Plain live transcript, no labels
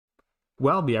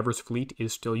Well, the Everest fleet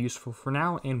is still useful for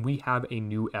now, and we have a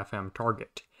new FM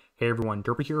target. Hey everyone,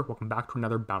 Derpy here, welcome back to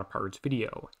another Battle Pirates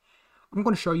video. I'm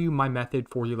going to show you my method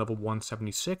for the level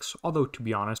 176, although to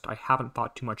be honest, I haven't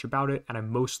thought too much about it, and I've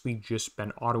mostly just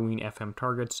been autoing FM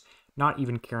targets, not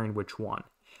even caring which one.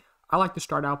 I like to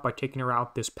start out by taking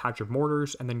out this patch of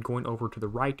mortars and then going over to the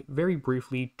right very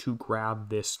briefly to grab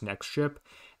this next ship,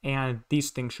 and these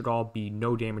things should all be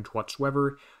no damage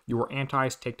whatsoever. Your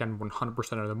antis take down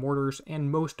 100% of the mortars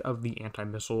and most of the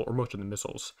anti-missile, or most of the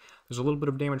missiles. There's a little bit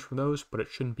of damage from those, but it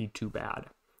shouldn't be too bad.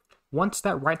 Once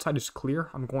that right side is clear,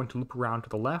 I'm going to loop around to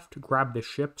the left, grab this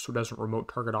ship so it doesn't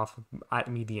remote target off at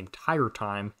me the entire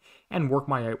time, and work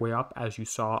my way up, as you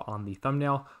saw on the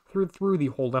thumbnail, through the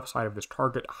whole left side of this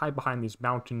target, hide behind these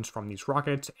mountains from these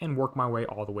rockets, and work my way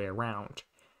all the way around.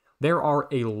 There are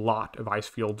a lot of ice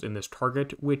fields in this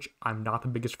target, which I'm not the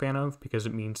biggest fan of because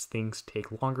it means things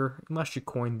take longer unless you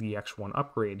coin the X1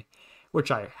 upgrade,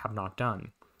 which I have not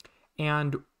done.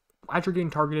 And as you're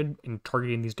getting targeted and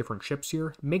targeting these different ships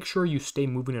here, make sure you stay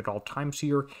moving at all times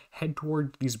here. Head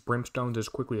toward these brimstones as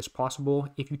quickly as possible.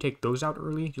 If you take those out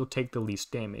early, you'll take the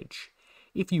least damage.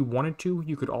 If you wanted to,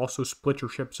 you could also split your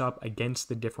ships up against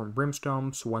the different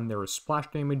brimstones, so when there is splash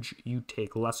damage, you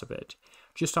take less of it.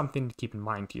 Just something to keep in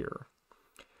mind here.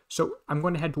 So I'm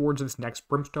going to head towards this next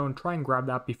brimstone, try and grab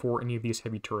that before any of these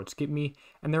heavy turrets get me,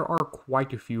 and there are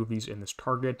quite a few of these in this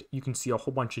target. You can see a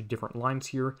whole bunch of different lines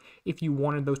here. If you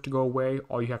wanted those to go away,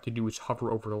 all you have to do is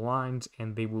hover over the lines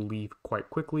and they will leave quite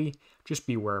quickly. Just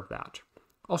be aware of that.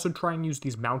 Also try and use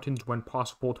these mountains when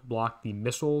possible to block the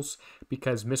missiles,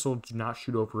 because missiles do not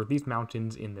shoot over these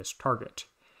mountains in this target.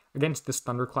 Against this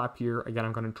thunderclap here, again,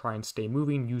 I'm going to try and stay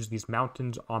moving, use these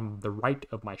mountains on the right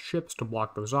of my ships to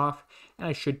block those off, and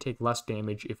I should take less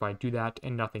damage if I do that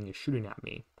and nothing is shooting at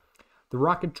me. The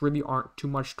rockets really aren't too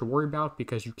much to worry about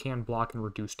because you can block and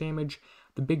reduce damage.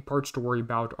 The big parts to worry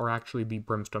about are actually the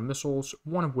brimstone missiles,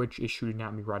 one of which is shooting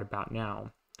at me right about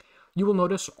now. You will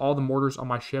notice all the mortars on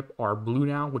my ship are blue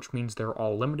now, which means they're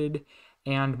all limited,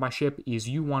 and my ship is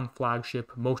U1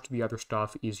 flagship. Most of the other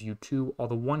stuff is U2,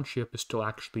 although one ship is still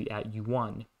actually at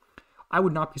U1. I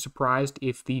would not be surprised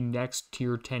if the next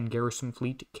tier 10 garrison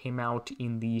fleet came out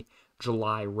in the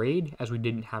July raid, as we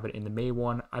didn't have it in the May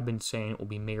one. I've been saying it will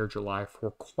be May or July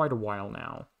for quite a while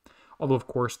now, although of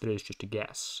course that is just a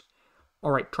guess.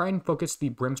 Alright, try and focus the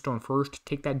brimstone first,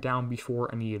 take that down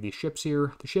before any of these ships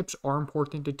here. The ships are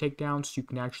important to take down so you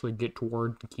can actually get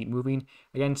toward and keep moving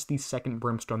against the second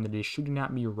brimstone that is shooting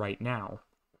at me right now.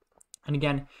 And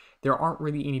again, there aren't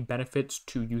really any benefits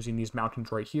to using these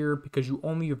mountains right here because you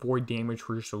only avoid damage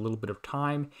for just a little bit of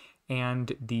time,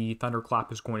 and the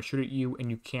thunderclap is going to shoot at you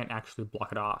and you can't actually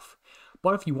block it off.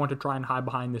 But if you want to try and hide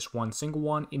behind this one single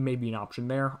one, it may be an option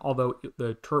there, although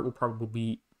the turret will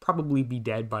probably be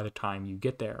dead by the time you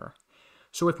get there.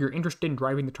 So if you're interested in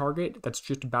driving the target, that's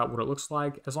just about what it looks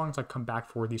like, as long as I come back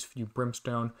for these few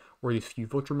brimstone or these few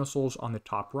vulture missiles on the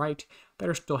top right that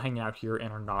are still hanging out here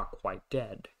and are not quite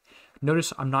dead.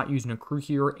 Notice I'm not using a crew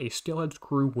here. A steelhead's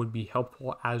crew would be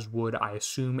helpful, as would, I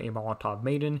assume, a Molotov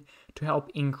maiden, to help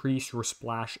increase your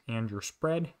splash and your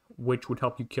spread, which would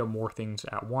help you kill more things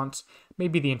at once,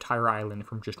 maybe the entire island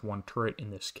from just one turret in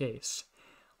this case.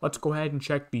 Let's go ahead and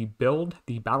check the build,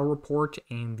 the battle report,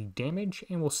 and the damage,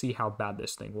 and we'll see how bad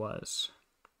this thing was.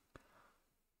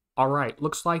 Alright,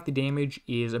 looks like the damage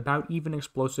is about even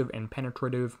explosive and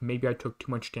penetrative. Maybe I took too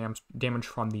much damage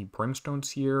from the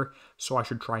brimstones here, so I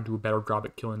should try and do a better job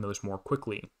at killing those more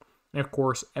quickly. And of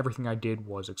course, everything I did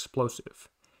was explosive.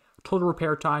 Total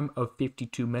repair time of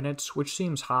 52 minutes, which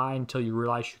seems high until you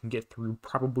realize you can get through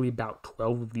probably about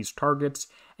 12 of these targets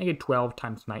and get 12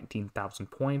 times 19,000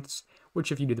 points,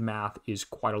 which if you do the math is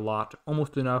quite a lot,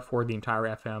 almost enough for the entire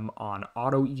FM on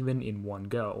auto even in one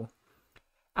go.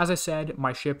 As I said,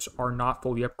 my ships are not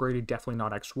fully upgraded, definitely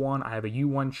not X1. I have a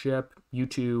U1 ship,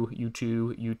 U2,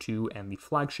 U2, U2, and the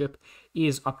flagship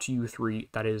is up to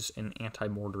U3, that is an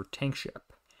anti-mortar tank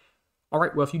ship.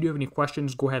 Alright, well, if you do have any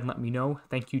questions, go ahead and let me know.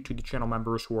 Thank you to the channel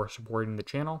members who are supporting the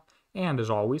channel. And as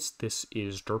always, this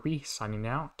is Derpy signing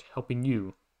out, helping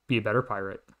you be a better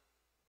pirate.